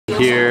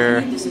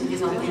here.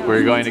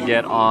 We're going to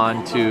get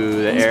on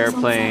to the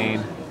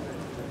airplane,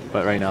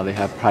 but right now they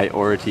have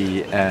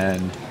priority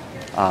and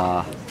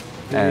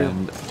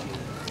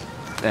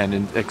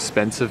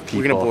expensive people.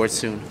 We're gonna board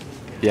soon.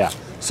 Yeah.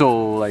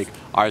 So like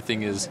our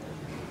thing is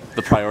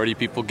the priority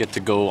people get to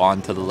go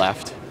on to the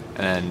left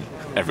and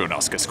everyone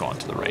else gets to go on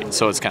to the right.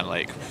 So it's kind of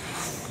like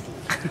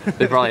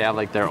they probably have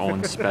like their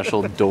own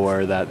special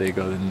door that they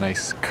go, the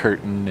nice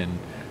curtain and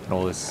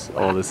all this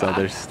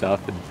other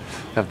stuff, and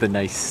have the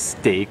nice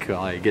steak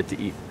while I get to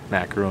eat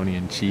macaroni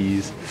and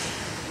cheese.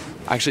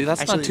 Actually,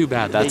 that's not too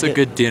bad. That's a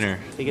good dinner.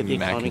 They get the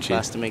economy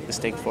class to make the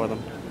steak for them.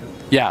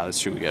 Yeah, that's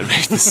true. We gotta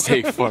make the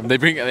steak for them.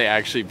 They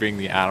actually bring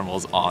the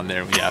animals on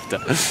there. And we have to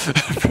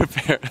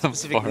prepare them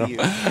for them.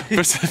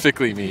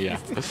 Specifically me, yeah.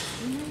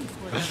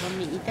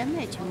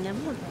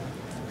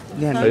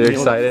 Are you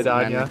excited,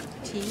 Anya?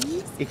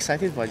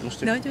 Excited vagy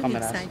most Nagyon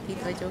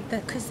excited vagyok,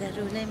 de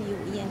közelről nem jó,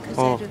 ilyen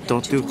Oh, közelről.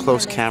 don't do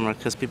close camera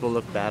because people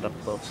look bad up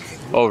close.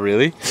 Oh,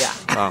 really?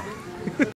 Yeah. Oh.